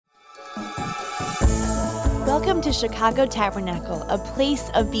Welcome to Chicago Tabernacle, a place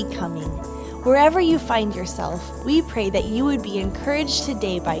of becoming. Wherever you find yourself, we pray that you would be encouraged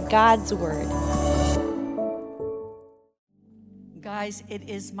today by God's word. Guys, it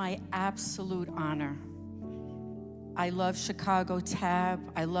is my absolute honor. I love Chicago Tab.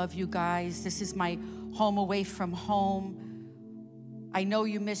 I love you guys. This is my home away from home. I know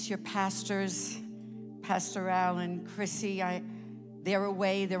you miss your pastors, Pastor Al and Chrissy. They're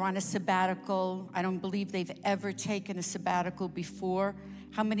away. They're on a sabbatical. I don't believe they've ever taken a sabbatical before.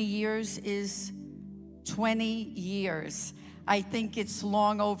 How many years is 20 years? I think it's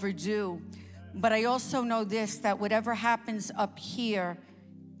long overdue. But I also know this, that whatever happens up here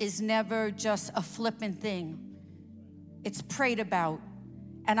is never just a flippant thing. It's prayed about.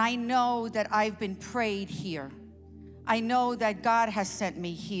 And I know that I've been prayed here. I know that God has sent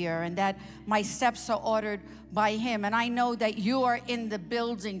me here and that my steps are ordered by Him. And I know that you are in the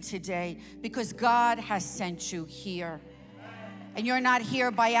building today because God has sent you here. And you're not here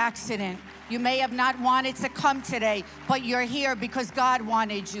by accident. You may have not wanted to come today, but you're here because God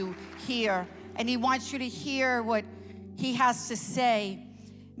wanted you here. And He wants you to hear what He has to say.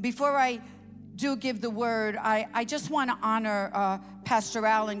 Before I do give the word, I just want to honor Pastor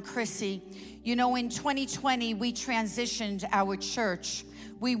Al and Chrissy. You know, in 2020, we transitioned our church.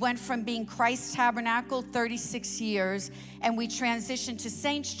 We went from being Christ Tabernacle, 36 years, and we transitioned to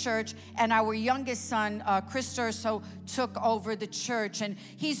Saints Church, and our youngest son, Chris Durso, took over the church, and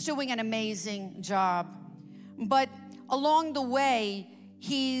he's doing an amazing job. But along the way,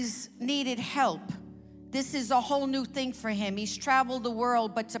 he's needed help. This is a whole new thing for him. He's traveled the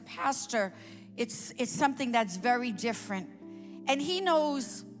world, but to pastor, it's something that's very different. And he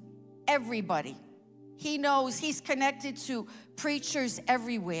knows everybody. He knows he's connected to preachers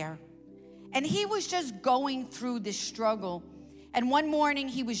everywhere. And he was just going through this struggle. And one morning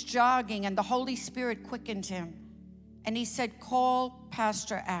he was jogging and the Holy Spirit quickened him. And he said, call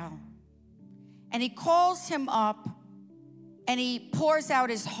Pastor Al. And he calls him up and he pours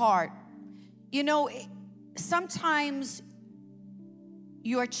out his heart. You know, sometimes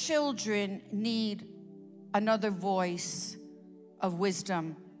your children need another voice of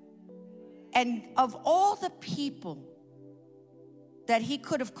wisdom. And of all the people that he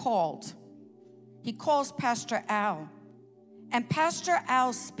could have called, he calls Pastor Al. And Pastor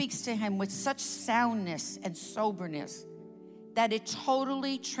Al speaks to him with such soundness and soberness that it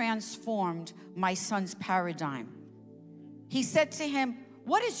totally transformed my son's paradigm. He said to him,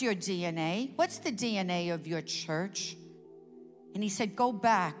 what is your DNA? What's the DNA of your church? And he said, go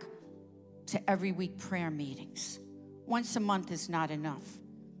back to every week prayer meetings. Once a month is not enough.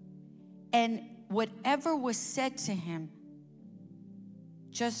 And whatever was said to him,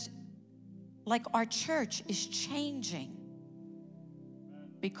 just like our church is changing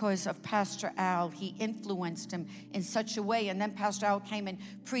because of Pastor Al. He influenced him in such a way. And then Pastor Al came and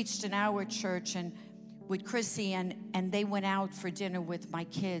preached in our church and with Chrissy, and they went out for dinner with my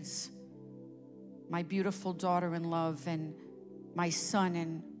kids, my beautiful daughter-in-law and my son,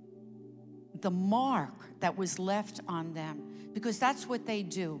 and the mark that was left on them, because that's what they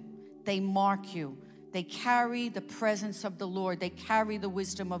do. They mark you. They carry the presence of the Lord. They carry the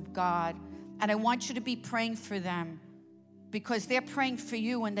wisdom of God. And I want you to be praying for them because they're praying for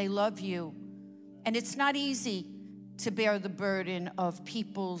you and they love you. And it's not easy to bear the burden of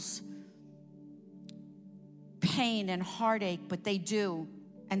people's pain and heartache, but they do.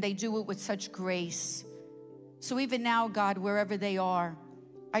 And they do it with such grace. So even now, God, wherever they are,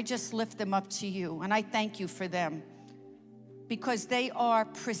 I just lift them up to you. And I thank you for them. Because they are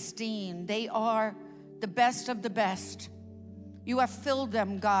pristine. They are the best of the best. You have filled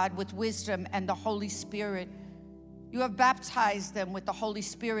them, God, with wisdom and the Holy Spirit. You have baptized them with the Holy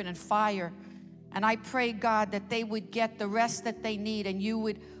Spirit and fire. And I pray, God, that they would get the rest that they need and you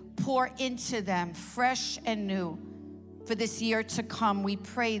would pour into them fresh and new for this year to come. We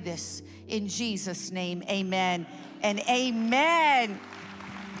pray this in Jesus' name. Amen and amen.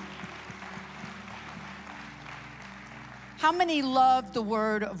 How many love the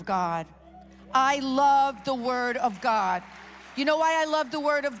Word of God? I love the Word of God. You know why I love the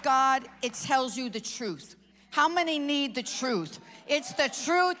Word of God? It tells you the truth. How many need the truth? It's the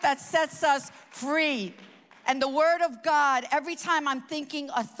truth that sets us free. And the Word of God, every time I'm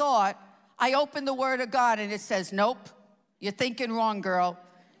thinking a thought, I open the Word of God and it says, nope, you're thinking wrong, girl.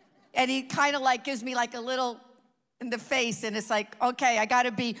 And He kind of like gives me like a little in the face and it's like, okay, I got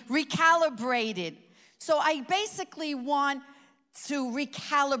to be recalibrated. So I basically want to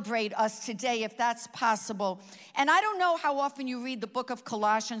recalibrate us today, if that's possible. And I don't know how often you read the book of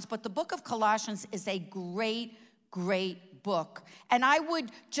Colossians, but the book of Colossians is a great, great book. And I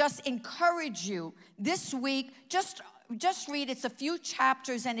would just encourage you this week, just read. It's a few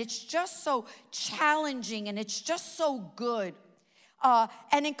chapters, and it's just so challenging, and it's just so good.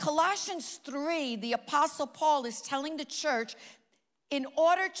 And in Colossians 3, the Apostle Paul is telling the church, in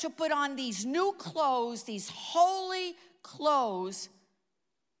order to put on these new clothes, these holy clothes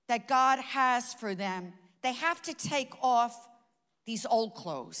that God has for them, they have to take off these old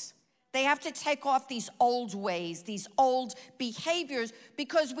clothes. They have to take off these old ways, these old behaviors,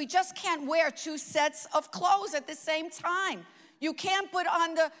 because we just can't wear two sets of clothes at the same time. You can't put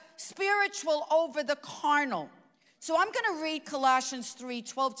on the spiritual over the carnal. So I'm going to read Colossians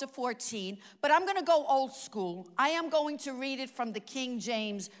 3:12-14, but I'm going to go old school. I am going to read it from the King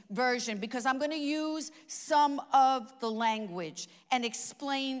James Version because I'm going to use some of the language and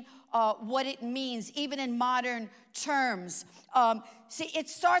explain what it means, even in modern terms. See, it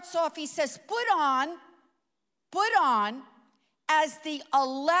starts off, he says, put on as the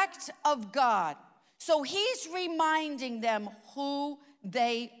elect of God. So he's reminding them who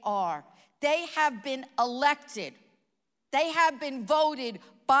they are. They have been elected. They have been voted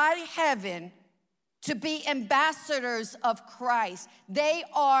by heaven to be ambassadors of Christ. They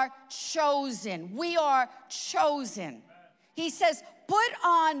are chosen. We are chosen. He says, put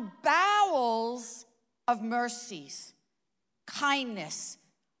on bowels of mercies, kindness,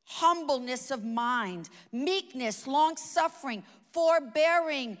 humbleness of mind, meekness, long-suffering,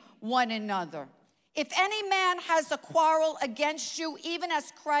 forbearing one another. If any man has a quarrel against you, even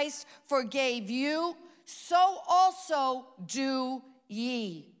as Christ forgave you, so also do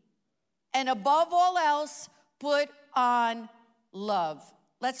ye. And above all else, put on love.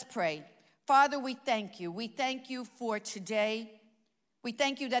 Let's pray. Father, we thank you. We thank you for today. We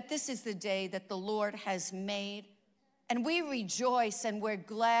thank you that this is the day that the Lord has made. And we rejoice and we're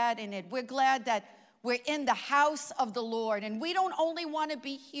glad in it. We're glad that we're in the house of the Lord. And we don't only want to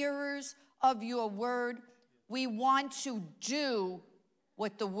be hearers of your word. We want to do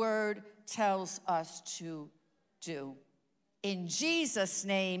what the word tells us to do. In Jesus'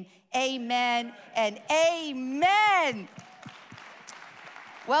 name, amen and amen.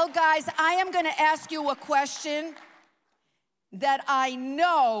 Well, guys, I am going to ask you a question that I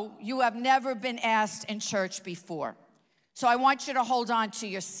know you have never been asked in church before. So I want you to hold on to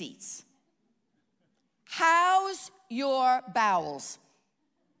your seats. How's your bowels?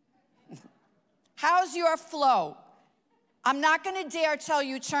 How's your flow? I'm not going to dare tell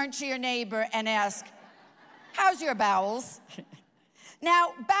you, turn to your neighbor and ask, how's your bowels?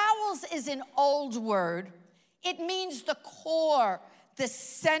 Now, bowels is an old word. It means the core, the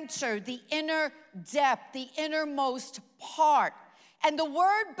center, the inner depth, the innermost part. And the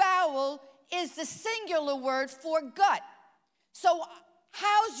word bowel is the singular word for gut. So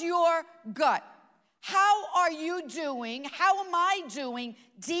how's your gut? How are you doing? How am I doing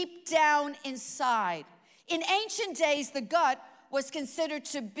deep down inside? In ancient days, the gut was considered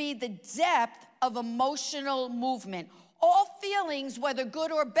to be the depth of emotional movement. All feelings, whether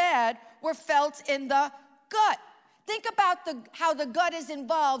good or bad, were felt in the gut. Think about how the gut is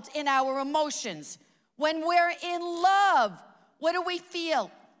involved in our emotions. When we're in love, what do we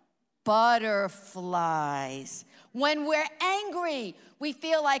feel? Butterflies. When we're angry, we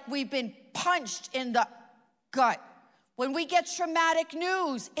feel like we've been punched in the gut. When we get traumatic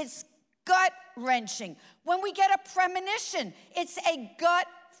news, it's gut-wrenching. When we get a premonition, it's a gut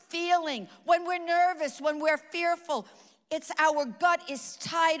feeling. When we're nervous, when we're fearful, it's our gut is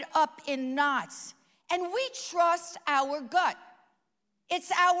tied up in knots. And we trust our gut.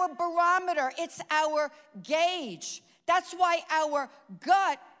 It's our barometer. It's our gauge. That's why our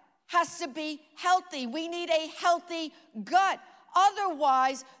gut has to be healthy. We need a healthy gut.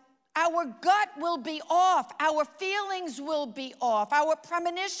 Otherwise, our gut will be off. Our feelings will be off. Our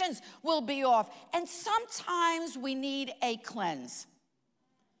premonitions will be off. And sometimes we need a cleanse.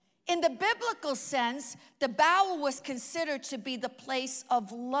 In the biblical sense, the bowel was considered to be the place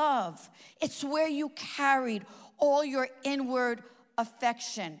of love. It's where you carried all your inward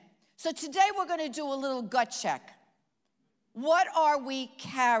affection. So today we're going to do a little gut check. What are we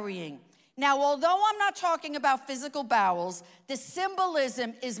carrying? Now, although I'm not talking about physical bowels, the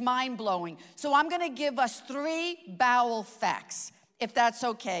symbolism is mind-blowing. So I'm going to give us 3 bowel facts, if that's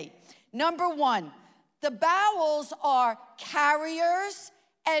okay. Number 1, the bowels are carriers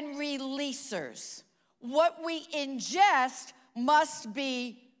and releasers. What we ingest must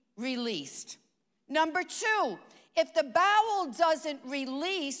be released. Number 2, if the bowel doesn't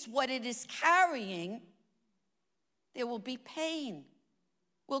release what it is carrying, there will be pain.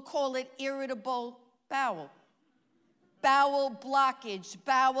 We'll call it irritable bowel. Bowel blockage,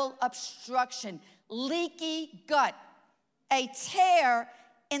 bowel obstruction, leaky gut. a tear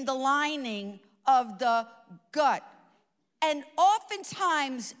in the lining of the gut. And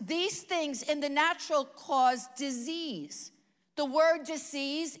oftentimes, these things in the natural cause disease. The word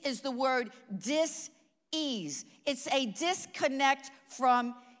disease is the word dis-ease. It's a disconnect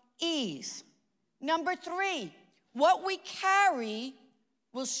from ease. Number 3, what we carry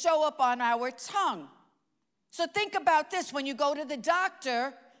will show up on our tongue. So think about this. When you go to the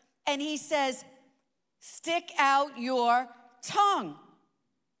doctor and he says, stick out your tongue.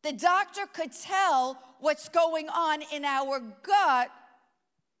 The doctor could tell what's going on in our gut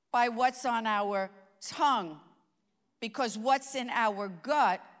by what's on our tongue, because what's in our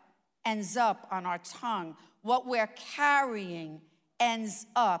gut ends up on our tongue. What we're carrying ends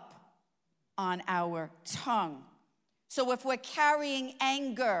up on our tongue. So if we're carrying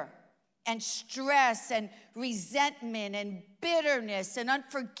anger and stress and resentment and bitterness and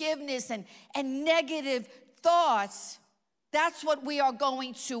unforgiveness and negative thoughts, that's what we are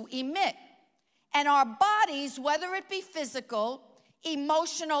going to emit. And our bodies, whether it be physical,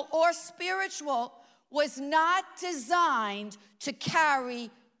 emotional, or spiritual, was not designed to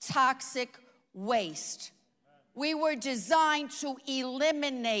carry toxic waste. We were designed to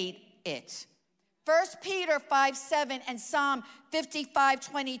eliminate it. 1 Peter 5:7 and Psalm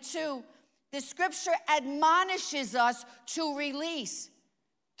 55:22, the scripture admonishes us to release.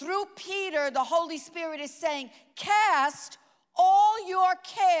 Through Peter, the Holy Spirit is saying, cast all your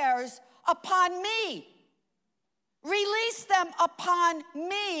cares upon me. Release them upon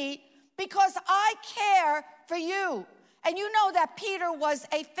me because I care for you. And you know that Peter was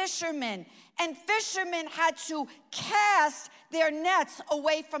a fisherman, and fishermen had to cast their nets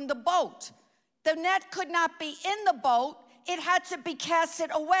away from the boat. The net could not be in the boat. It had to be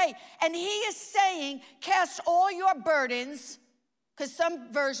casted away. And he is saying, cast all your burdens, because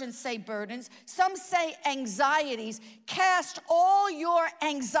some versions say burdens, some say anxieties. Cast all your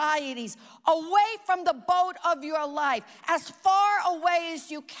anxieties away from the boat of your life, as far away as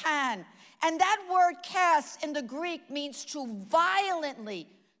you can. And that word cast in the Greek means to violently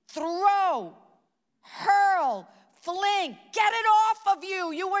throw, hurl, fling, get it off of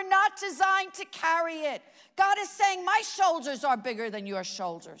you. You were not designed to carry it. God is saying, my shoulders are bigger than your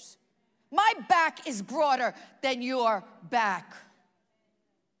shoulders. My back is broader than your back.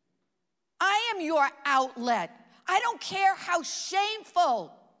 I am your outlet. I don't care how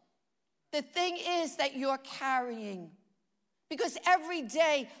shameful the thing is that you're carrying. Because every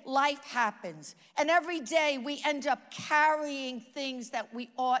day life happens. And every day we end up carrying things that we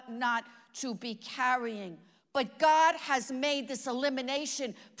ought not to be carrying. But God has made this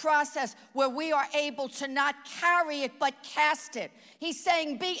elimination process where we are able to not carry it, but cast it. He's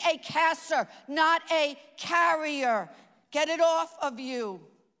saying, be a caster, not a carrier. Get it off of you.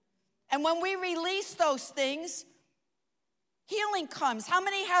 And when we release those things, healing comes. How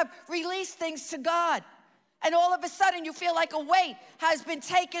many have released things to God? And all of a sudden you feel like a weight has been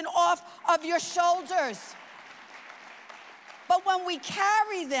taken off of your shoulders. But when we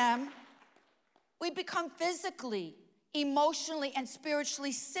carry them, we become physically, emotionally, and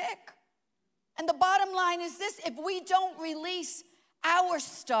spiritually sick. And the bottom line is this: if we don't release our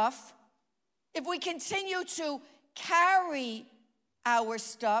stuff, if we continue to carry our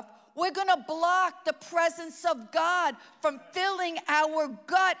stuff, we're going to block the presence of God from filling our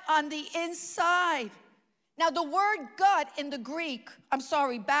gut on the inside. Now, the word gut in the Greek,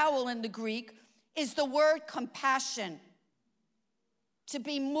 bowel in the Greek, is the word compassion. To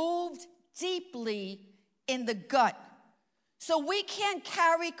be moved deeply in the gut. So we can't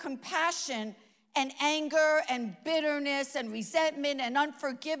carry compassion and anger and bitterness and resentment and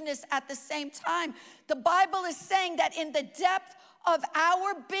unforgiveness at the same time. The Bible is saying that in the depth of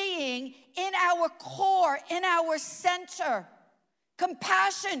our being, in our core, in our center,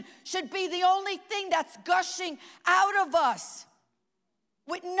 compassion should be the only thing that's gushing out of us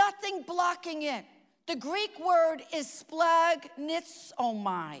with nothing blocking it. The Greek word is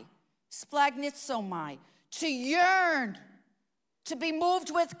splagnitsomai, to yearn, to be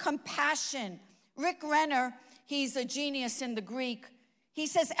moved with compassion. Rick Renner, he's a genius in the Greek. He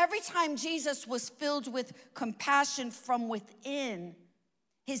says every time Jesus was filled with compassion from within,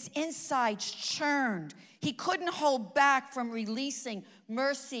 his insides churned. He couldn't hold back from releasing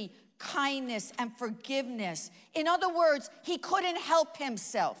mercy, kindness, and forgiveness. In other words, he couldn't help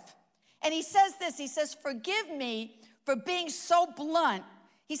himself. And he says this, he says, forgive me for being so blunt.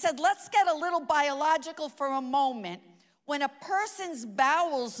 He said, let's get a little biological for a moment. When a person's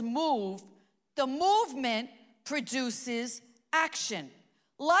bowels move, the movement produces action.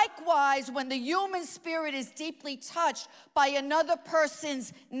 Likewise, when the human spirit is deeply touched by another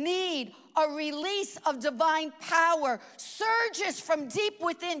person's need, a release of divine power surges from deep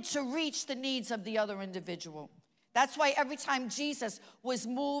within to reach the needs of the other individual. That's why every time Jesus was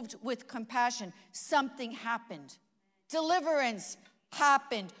moved with compassion, something happened. Deliverance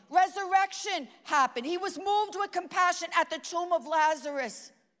happened. Resurrection happened. He was moved with compassion at the tomb of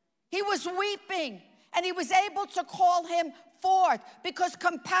Lazarus. He was weeping, and he was able to call him forth, because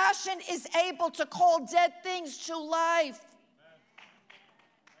compassion is able to call dead things to life.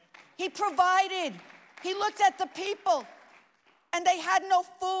 He provided. He looked at the people, and they had no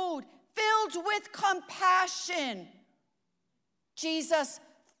food. Filled with compassion, Jesus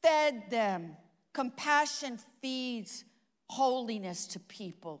fed them. Compassion feeds holiness to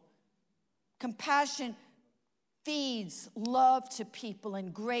people. Compassion feeds love to people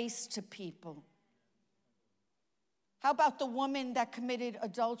and grace to people. How about the woman that committed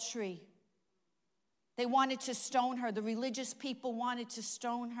adultery? They wanted to stone her. The religious people wanted to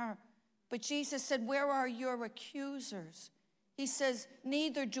stone her. But Jesus said, "Where are your accusers?" He says,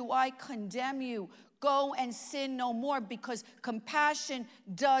 "Neither do I condemn you. Go and sin no more," because compassion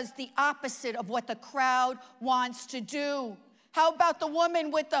does the opposite of what the crowd wants to do. How about the woman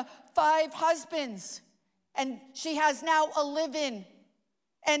with the 5 husbands? And she has now a live-in.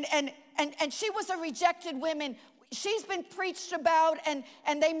 And she was a rejected woman. She's been preached about, and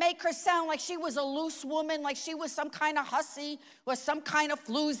they make her sound like she was a loose woman, like she was some kind of hussy or some kind of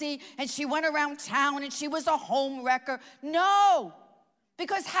floozy, and she went around town and she was a home wrecker. No,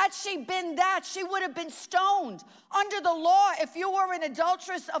 because had she been that, she would have been stoned. Under the law, if you were an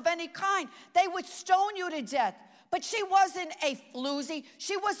adulteress of any kind, they would stone you to death. But she wasn't a floozy.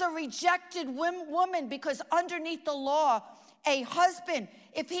 She was a rejected woman, because underneath the law, a husband,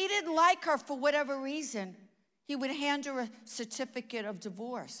 if he didn't like her for whatever reason, he would hand her a certificate of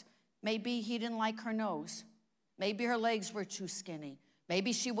divorce. Maybe he didn't like her nose. Maybe her legs were too skinny.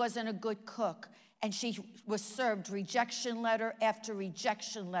 Maybe she wasn't a good cook. And she was served rejection letter after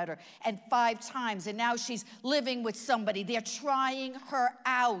rejection letter, and 5 times. And now she's living with somebody. They're trying her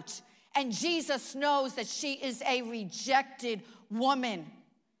out. And Jesus knows that she is a rejected woman.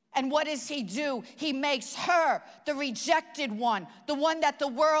 And what does he do? He makes her the rejected one, the one that the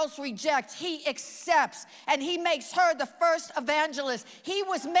world rejects. He accepts, and he makes her the first evangelist. He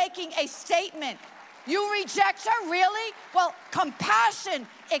was making a statement. You reject her, really? Well, compassion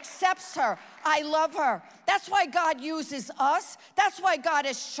accepts her. I love her. That's why God uses us. That's why God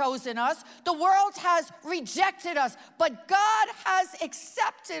has chosen us. The world has rejected us, but God has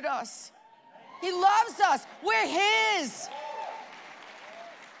accepted us. He loves us. We're his.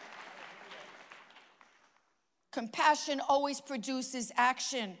 Compassion always produces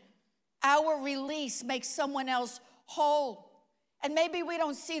action. Our release makes someone else whole. And maybe we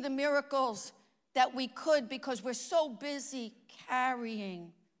don't see the miracles that we could because we're so busy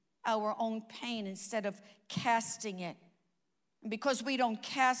carrying our own pain instead of casting it. And because we don't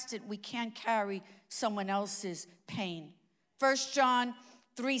cast it, we can't carry someone else's pain. 1 John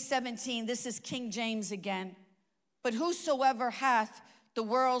 3:17, this is King James again. But whosoever hath the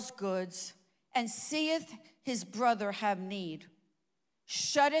world's goods and seeth his brother have need,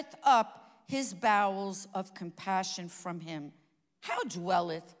 shutteth up his bowels of compassion from him. How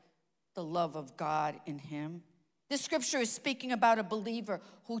dwelleth the love of God in him? This scripture is speaking about a believer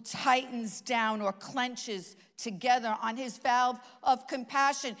who tightens down or clenches together on his valve of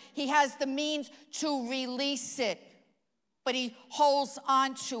compassion. He has the means to release it, but he holds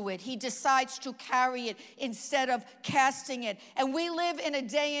on to it. He decides to carry it instead of casting it. And we live in a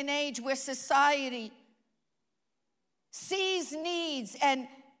day and age where society sees needs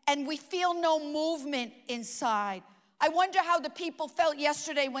and we feel no movement inside. I wonder how the people felt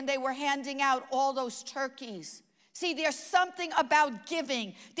yesterday when they were handing out all those turkeys. See, there's something about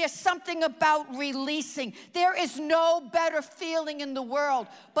giving. There's something about releasing. There is no better feeling in the world.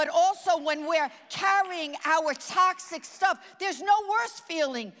 But also when we're carrying our toxic stuff, there's no worse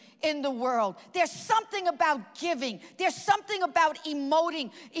feeling in the world. There's something about giving. There's something about emoting.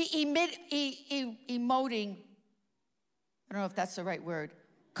 Emoting. I don't know if that's the right word.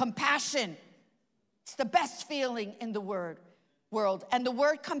 Compassion. It's the best feeling in the world. And the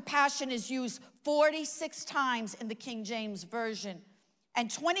word compassion is used 46 times in the King James Version.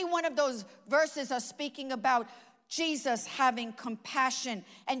 And 21 of those verses are speaking about Jesus having compassion.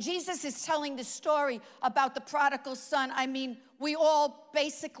 And Jesus is telling the story about the prodigal son. I mean, we all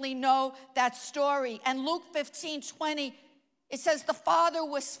basically know that story. And Luke 15:20, it says the father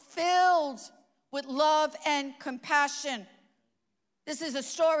was filled with love and compassion. This is a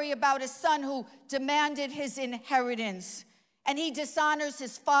story about a son who demanded his inheritance. And he dishonors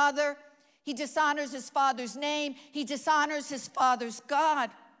his father. He dishonors his father's name. He dishonors his father's God.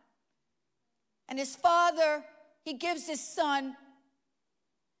 And his father, he gives his son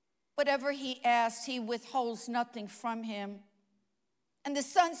whatever he asks. He withholds nothing from him. And the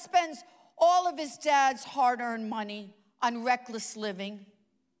son spends all of his dad's hard-earned money on reckless living.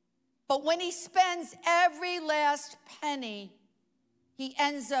 But when he spends every last penny, he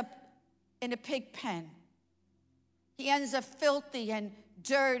ends up in a pig pen. He ends up filthy and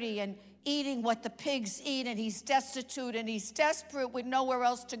dirty and eating what the pigs eat, and he's destitute and he's desperate with nowhere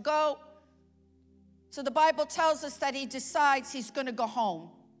else to go. So the Bible tells us that he decides he's going to go home.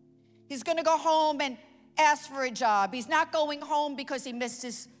 He's going to go home and ask for a job. He's not going home because he missed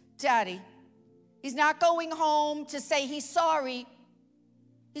his daddy. He's not going home to say he's sorry.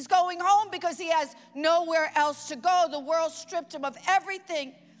 He's going home because he has nowhere else to go. The world stripped him of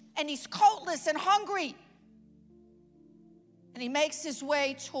everything, and he's coatless and hungry. And he makes his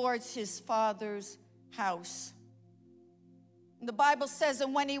way towards his father's house. And the Bible says,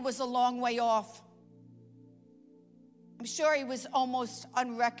 and when he was a long way off, I'm sure he was almost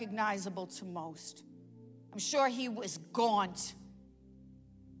unrecognizable to most. I'm sure he was gaunt,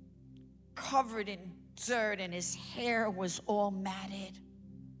 covered in dirt, and his hair was all matted.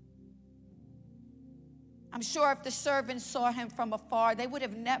 I'm sure if the servants saw him from afar, they would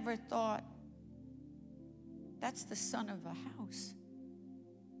have never thought, that's the son of a house.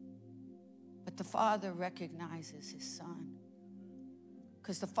 But the father recognizes his son,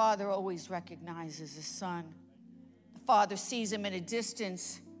 because the father always recognizes his son. The father sees him in a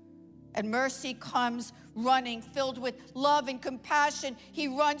distance, and mercy comes running, filled with love and compassion. He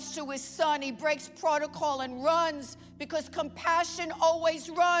runs to his son. He breaks protocol and runs, because compassion always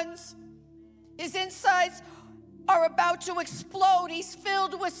runs. His insides are about to explode. He's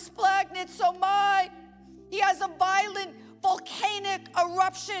filled with splagnitsomai. He has a violent volcanic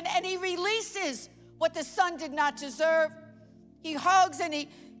eruption, and he releases what the son did not deserve. He hugs and he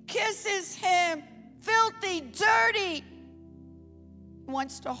kisses him, filthy, dirty. He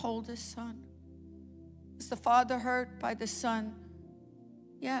wants to hold his son. Is the father hurt by the son?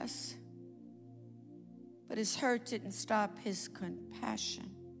 Yes. But his hurt didn't stop his compassion.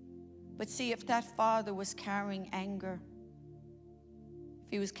 But see, if that father was carrying anger,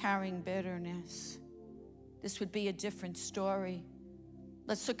 if he was carrying bitterness, this would be a different story.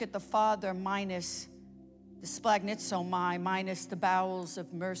 Let's look at the father minus the splagnitsomai, minus the bowels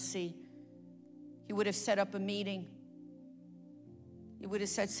of mercy. He would have set up a meeting. He would have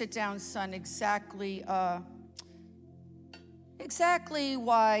said, sit down, son, exactly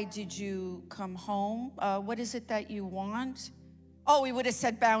why did you come home? What is it that you want? Oh, he would have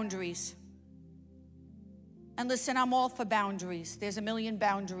said boundaries. And listen, I'm all for boundaries. There's a million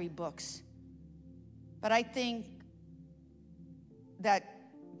boundary books. But I think that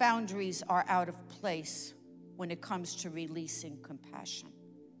boundaries are out of place when it comes to releasing compassion.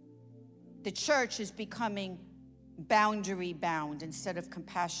 The church is becoming boundary bound instead of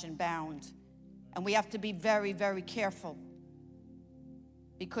compassion bound. And we have to be very, very careful,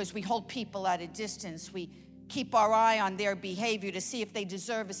 because we hold people at a distance. We keep our eye on their behavior to see if they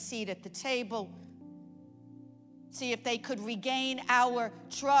deserve a seat at the table, see if they could regain our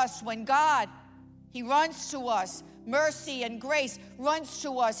trust when God, He runs to us. Mercy and grace runs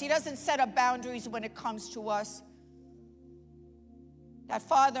to us. He doesn't set up boundaries when it comes to us. That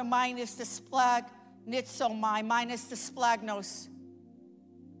father minus the splagnitsomai, minus the splagnos.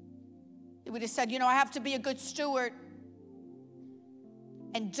 He would have said, I have to be a good steward.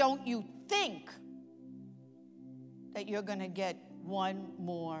 And don't you think that you're going to get one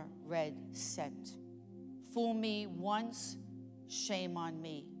more red cent. Fool me once, shame on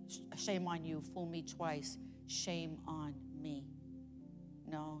me. Shame on you. Fool me twice, shame on me.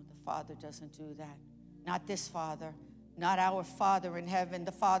 No, the Father doesn't do that. Not this Father. Not our Father in heaven.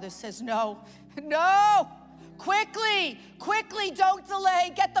 The Father says, no, quickly, don't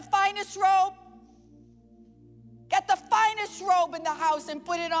delay. Get the finest robe. Get the finest robe in the house and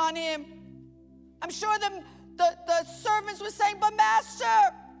put it on him. I'm sure the servants were saying, but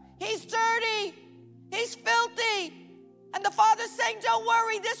Master, he's dirty, he's filthy. And the Father's saying, don't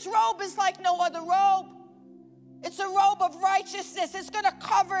worry, this robe is like no other robe. It's a robe of righteousness. It's going to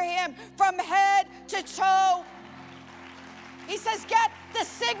cover him from head to toe. He says, get the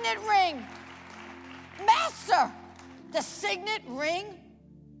signet ring. Master, the signet ring,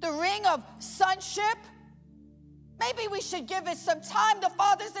 the ring of sonship, maybe we should give it some time. The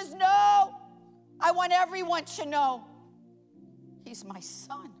Father says, no, I want everyone to know he's my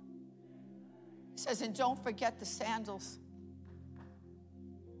son. He says, and don't forget the sandals.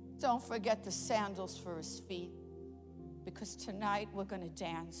 Don't forget the sandals for his feet. because tonight we're going to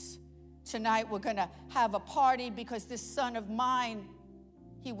dance. Tonight we're going to have a party because this son of mine,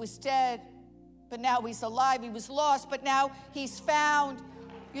 he was dead, but now he's alive. He was lost, but now he's found.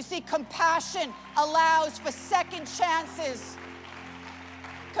 You see, compassion allows for second chances.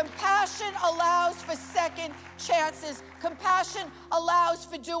 Compassion allows for second chances. Compassion allows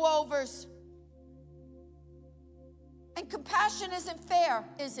for do-overs. And compassion isn't fair,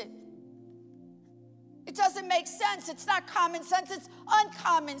 is it? It doesn't make sense. It's not common sense. It's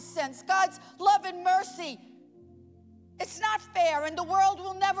uncommon sense. God's love and mercy, it's not fair, and the world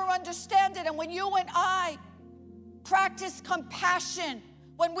will never understand it. And when you and I practice compassion,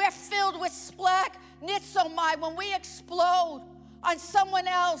 when we're filled with splach nitzomai, when we explode on someone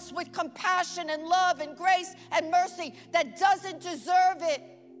else with compassion and love and grace and mercy that doesn't deserve it,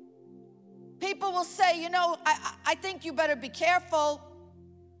 people will say, you know, I think you better be careful.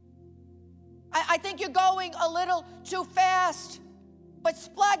 I think you're going a little too fast. But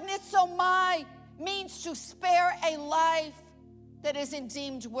splach nitzomai means to spare a life that isn't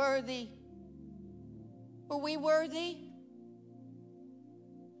deemed worthy. Were we worthy?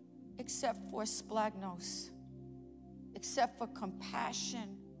 Except for splagnos, except for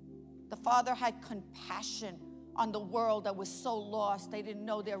compassion. The Father had compassion on the world that was so lost. They didn't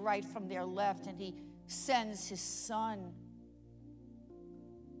know their right from their left, and he sends his Son,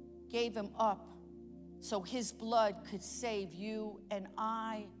 gave him up so his blood could save you and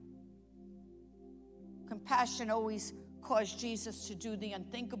I. Compassion always caused Jesus to do the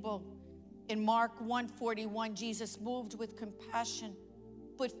unthinkable. In Mark 1:41, Jesus, moved with compassion,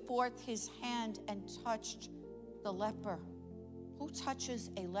 put forth his hand and touched the leper. Who touches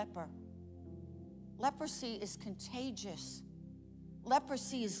a leper? Leprosy is contagious.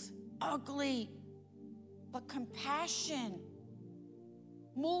 Leprosy is ugly. But compassion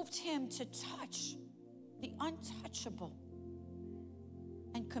moved him to touch the untouchable.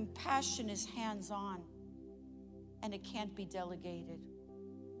 And compassion is hands-on, and it can't be delegated.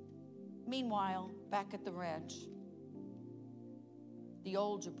 Meanwhile, back at the ranch, the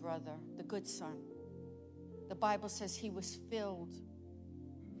older brother, the good son, the Bible says he was filled.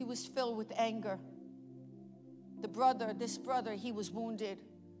 He was filled with anger. This brother, he was wounded.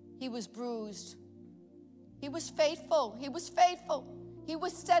 He was bruised. He was faithful. He was faithful. He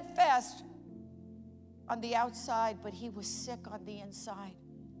was steadfast on the outside, but he was sick on the inside.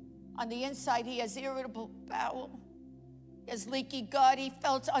 On the inside, he has irritable bowel. He has leaky gut. He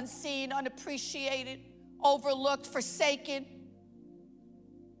felt unseen, unappreciated, overlooked, forsaken.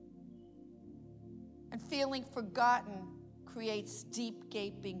 And feeling forgotten creates deep,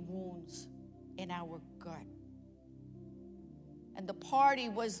 gaping wounds in our gut. And the party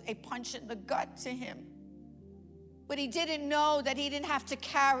was a punch in the gut to him. But he didn't know that he didn't have to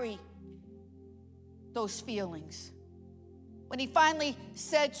carry those feelings. When he finally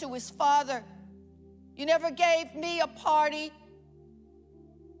said to his father, "You never gave me a party,"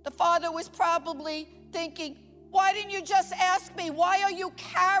 the father was probably thinking, "Why didn't you just ask me? Why are you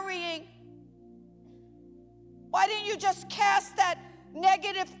carrying? Why didn't you just cast that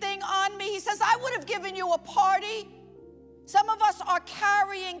negative thing on me?" He says, "I would have given you a party." Some of us are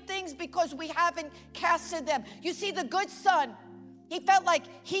carrying things because we haven't casted them. You see, the good son, he felt like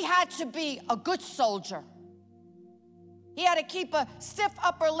he had to be a good soldier. He had to keep a stiff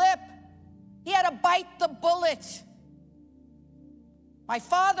upper lip. He had to bite the bullet. My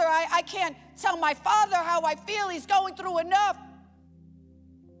father, I can't tell my father how I feel. He's going through enough.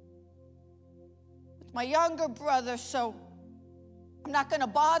 With my younger brother, so I'm not going to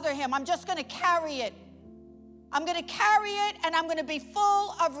bother him. I'm just going to carry it. I'm going to carry it, and I'm going to be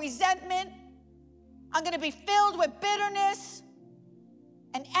full of resentment. I'm going to be filled with bitterness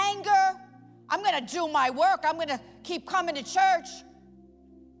and anger. I'm going to do my work. I'm going to keep coming to church.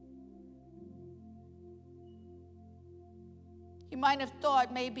 He might have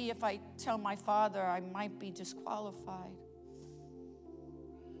thought maybe if I tell my father, I might be disqualified.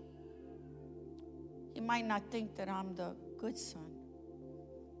 He might not think that I'm the good son.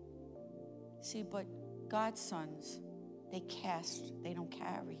 See, but God's sons, they cast, they don't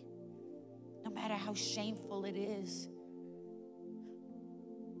carry. No matter how shameful it is,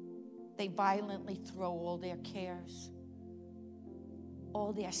 they violently throw all their cares,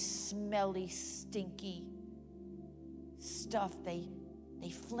 all their smelly, stinky stuff. They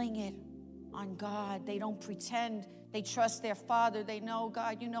fling it on God. They don't pretend. They trust their Father. They know,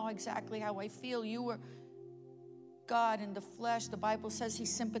 God, you know exactly how I feel. You were God in the flesh. The Bible says he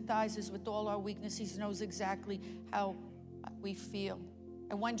sympathizes with all our weaknesses. He knows exactly how we feel.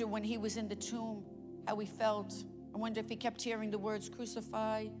 I wonder when he was in the tomb, how he felt. I wonder if he kept hearing the words,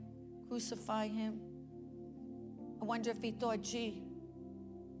 crucify, crucify him. I wonder if he thought, gee,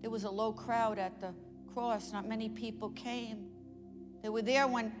 there was a low crowd at the cross. Not many people came. They were there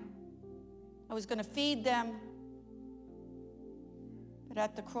when I was going to feed them. But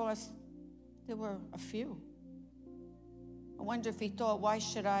at the cross, there were a few. I wonder if he thought, why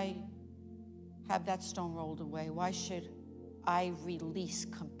should I have that stone rolled away? Why should I release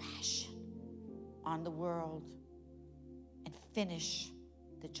compassion on the world and finish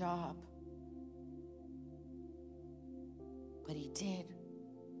the job? But he did.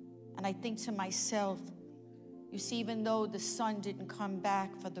 And I think to myself, you see, even though the son didn't come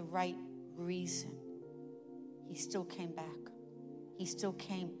back for the right reason, he still came back. He still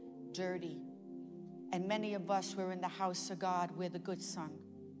came dirty. And many of us, we're in the house of God. We're the good son.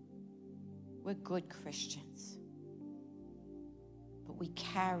 We're good Christians. But we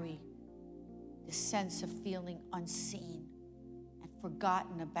carry the sense of feeling unseen and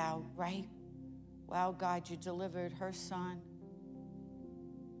forgotten about, right? Wow, God, you delivered her son.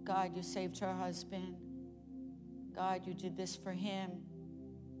 God, you saved her husband. God, you did this for him.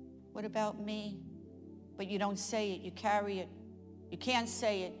 What about me? But you don't say it. You carry it. You can't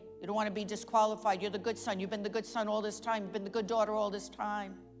say it. You don't want to be disqualified. You're the good son. You've been the good son all this time. You've been the good daughter all this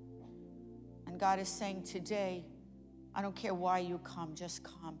time. And God is saying today, I don't care why you come, just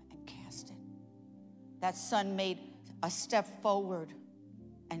come and cast it. That son made a step forward,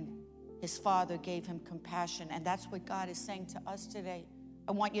 and his father gave him compassion. And that's what God is saying to us today.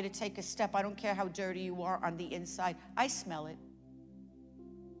 I want you to take a step. I don't care how dirty you are on the inside. I smell it.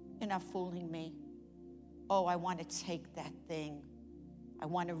 You're not fooling me. Oh, I want to take that thing. I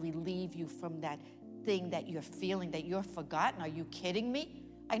want to relieve you from that thing that you're feeling, that you're forgotten. Are you kidding me?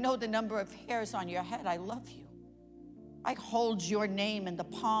 I know the number of hairs on your head. I love you. I hold your name in the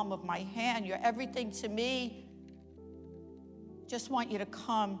palm of my hand. You're everything to me. Just want you to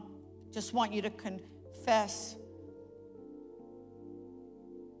come. Just want you to confess.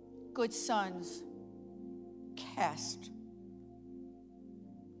 Good sons cast.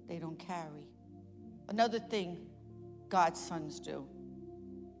 They don't carry. Another thing God's sons do.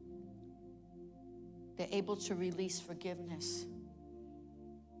 They're able to release forgiveness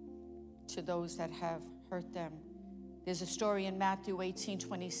to those that have hurt them. There's a story in Matthew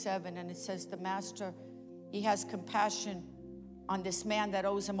 18:27, and it says the master, he has compassion on this man that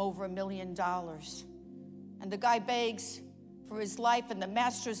owes him over $1 million. And the guy begs for his life, and the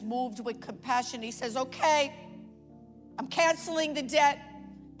master is moved with compassion. He says, okay, I'm canceling the debt,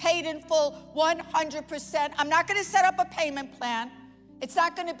 paid in full, 100%. I'm not going to set up a payment plan. It's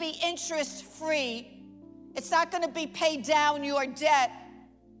not going to be interest-free. It's not going to be paid down your debt.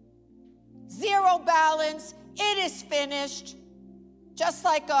 Zero balance. It is finished. Just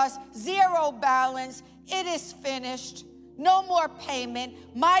like us, zero balance. It is finished. No more payment.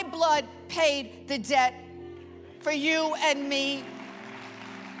 My blood paid the debt for you and me.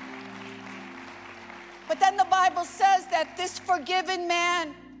 But then the Bible says that this forgiven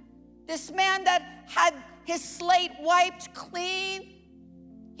man, this man that had his slate wiped clean,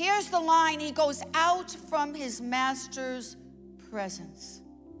 here's the line. He goes out from his master's presence.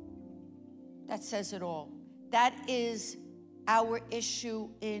 That says it all. That is our issue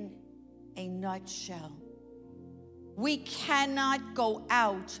in a nutshell. We cannot go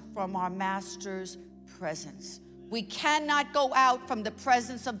out from our master's presence. We cannot go out from the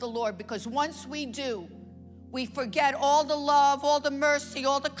presence of the Lord, because once we do, we forget all the love, all the mercy,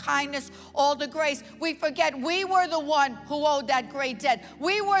 all the kindness, all the grace. We forget we were the one who owed that great debt.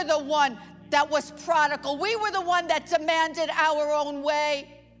 We were the one that was prodigal. We were the one that demanded our own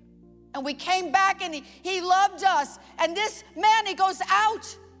way. And we came back, and he loved us. And this man, he goes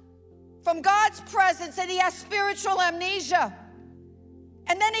out from God's presence, and he has spiritual amnesia.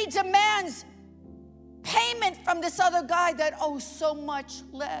 And then he demands payment from this other guy that owes so much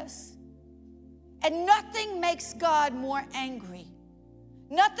less. And nothing makes God more angry.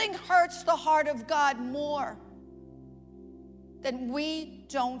 Nothing hurts the heart of God more than we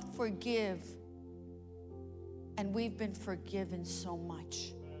don't forgive. And we've been forgiven so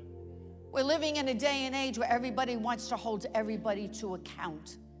much. We're living in a day and age where everybody wants to hold everybody to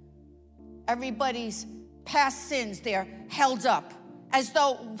account. Everybody's past sins, they're held up as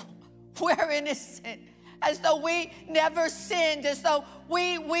though we're innocent, as though we never sinned, as though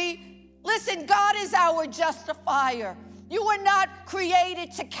listen, God is our justifier. You were not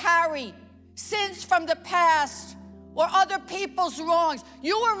created to carry sins from the past or other people's wrongs.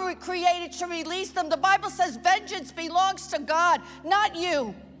 You were created to release them. The Bible says vengeance belongs to God, not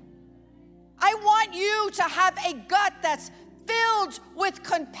you. I want you to have a gut that's filled with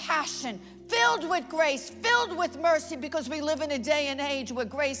compassion, filled with grace, filled with mercy, because we live in a day and age where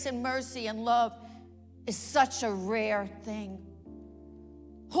grace and mercy and love is such a rare thing.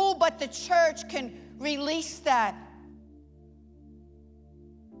 Who but the church can release that?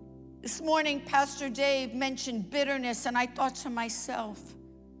 This morning, Pastor Dave mentioned bitterness, and I thought to myself,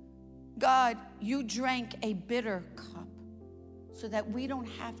 God, you drank a bitter cup so that we don't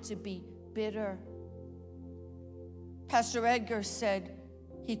have to be bitter. Pastor Edgar said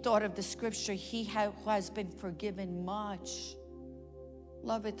he thought of the scripture, he who has been forgiven much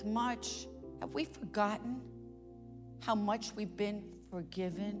loveth much. Have we forgotten how much we've been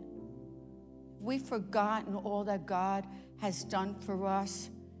forgiven? Have we forgotten all that God has done for us?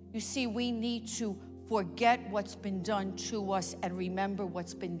 You see, we need to forget what's been done to us and remember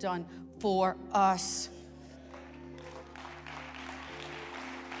what's been done for us.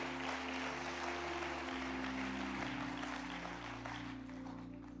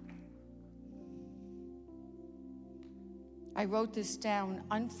 I wrote this down.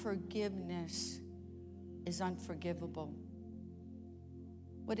 Unforgiveness is unforgivable.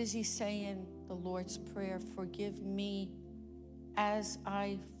 What is he saying? The Lord's Prayer, forgive me as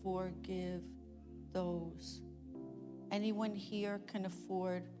I forgive those. Anyone here can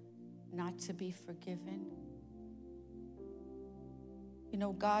afford not to be forgiven? You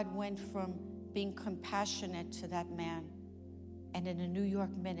know, God went from being compassionate to that man, and in a New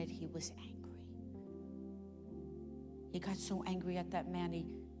York minute, he was angry. He got so angry at that man, he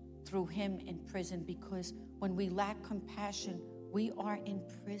threw him in prison, because when we lack compassion, we are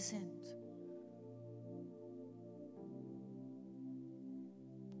imprisoned.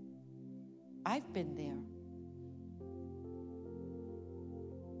 I've been there.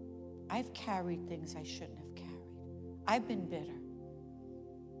 I've carried things I shouldn't have carried. I've been bitter.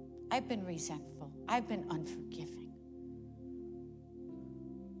 I've been resentful. I've been unforgiving.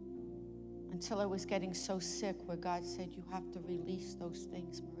 Until I was getting so sick where God said, you have to release those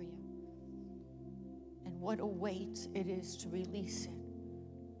things, Maria. And what a weight it is to release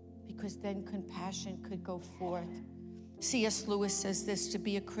it, because then compassion could go forth. C.S. Lewis says this: to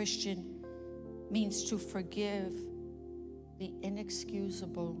be a Christian means to forgive the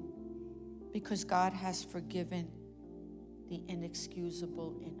inexcusable, because God has forgiven the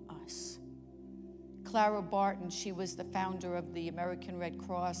inexcusable in us. Clara Barton, she was the founder of the American Red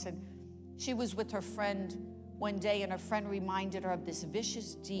Cross, and she was with her friend one day, and her friend reminded her of this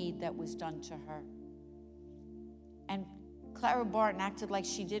vicious deed that was done to her. And Clara Barton acted like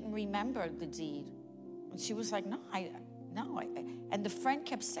she didn't remember the deed. And she was like, no. And the friend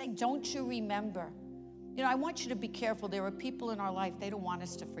kept saying, don't you remember? You know, I want you to be careful. There are people in our life, they don't want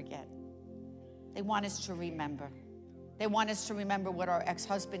us to forget. They want us to remember. They want us to remember what our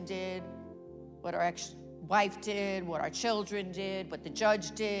ex-husband did, what our ex-wife did, what our children did, what the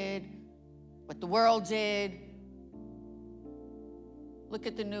judge did, what the world did. Look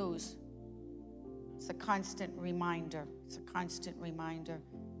at the news. It's a constant reminder. It's a constant reminder.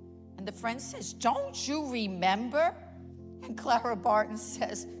 And the friend says, don't you remember? And Clara Barton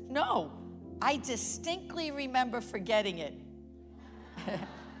says, no, I distinctly remember forgetting it.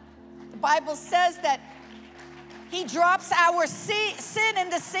 The Bible says that he drops our sin in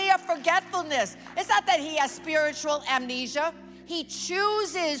the sea of forgetfulness. It's not that he has spiritual amnesia. He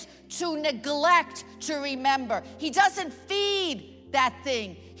chooses to neglect to remember. He doesn't feed that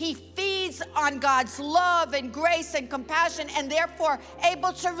thing. He feeds on God's love and grace and compassion, and therefore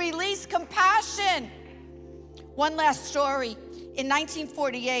able to release compassion. One last story. In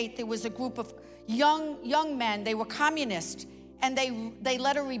 1948, there was a group of young men. They were communist, and they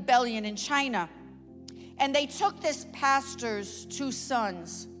led a rebellion in China. And they took this pastor's two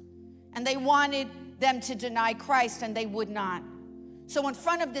sons, and they wanted them to deny Christ, and they would not. So in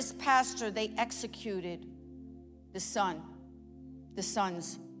front of this pastor, they executed the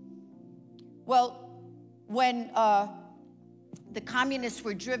sons. Well, when the communists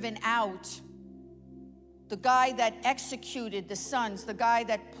were driven out, the guy that executed the sons, the guy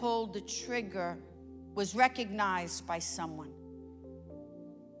that pulled the trigger, was recognized by someone.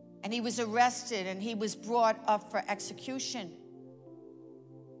 And he was arrested, and he was brought up for execution.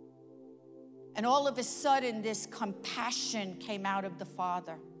 And all of a sudden, this compassion came out of the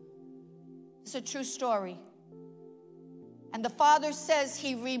father. It's a true story. And the father says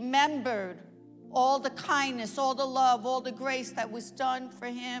he remembered all the kindness, all the love, all the grace that was done for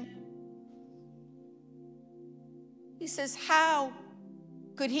him. He says, how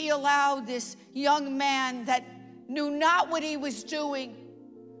could he allow this young man that knew not what he was doing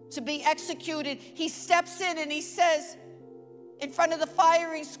to be executed? He steps in and he says, in front of the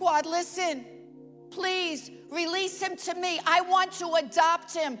firing squad, listen, please release him to me. I want to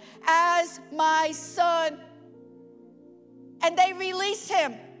adopt him as my son. And they release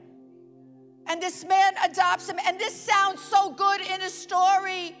him. And And this man adopts him. And this sounds so good in a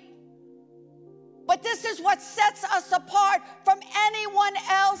story. But this is what sets us apart from anyone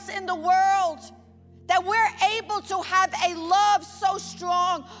else in the world. That we're able to have a love so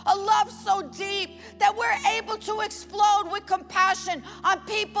strong, a love so deep, that we're able to explode with compassion on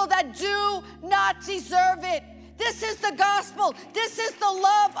people that do not deserve it. This is the gospel. This is the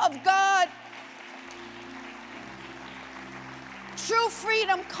love of God. True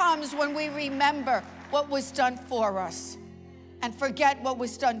freedom comes when we remember what was done for us and forget what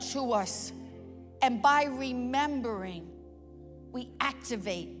was done to us. And by remembering, we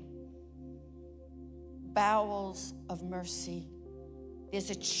activate bowels of mercy. There's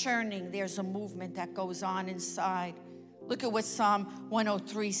a churning, there's a movement that goes on inside. Look at what Psalm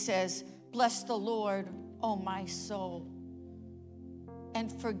 103 says. Bless the Lord, O my soul,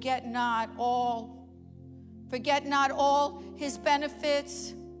 and forget not all his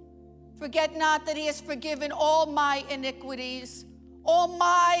benefits. Forget not that he has forgiven all my iniquities,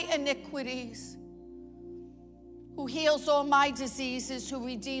 who heals all my diseases, who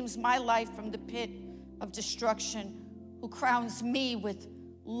redeems my life from the pit of destruction, who crowns me with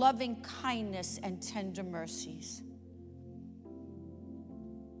loving kindness and tender mercies.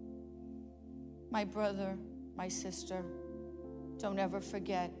 My brother, my sister, don't ever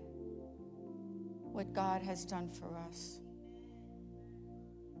forget what God has done for us.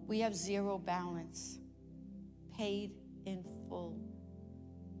 We have zero balance, paid in full.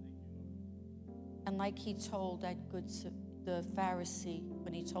 And like he told the Pharisee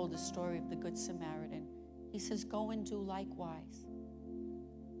when he told the story of the Good Samaritan, he says, go and do likewise.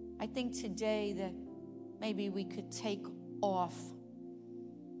 I think today that maybe we could take off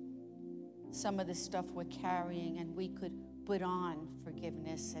some of the stuff we're carrying and we could put on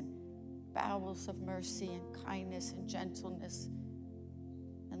forgiveness and bowels of mercy and kindness and gentleness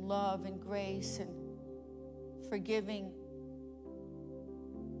and love and grace and forgiving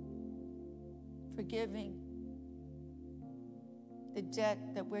the debt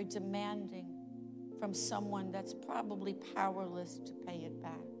that we're demanding from someone that's probably powerless to pay it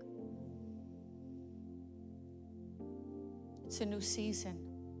back. It's a new season.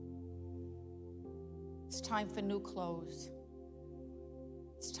 It's time for new clothes.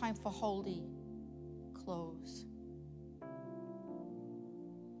 It's time for holy clothes.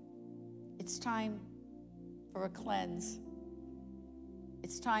 It's time for a cleanse.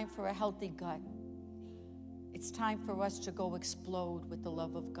 It's time for a healthy gut. It's time for us to go explode with the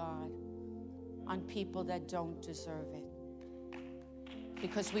love of God on people that don't deserve it.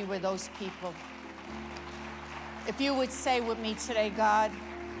 Because we were those people. If you would say with me today, God,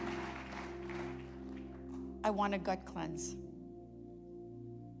 I want a gut cleanse.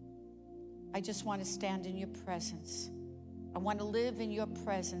 I just want to stand in your presence. I want to live in your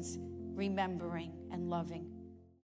presence, remembering and loving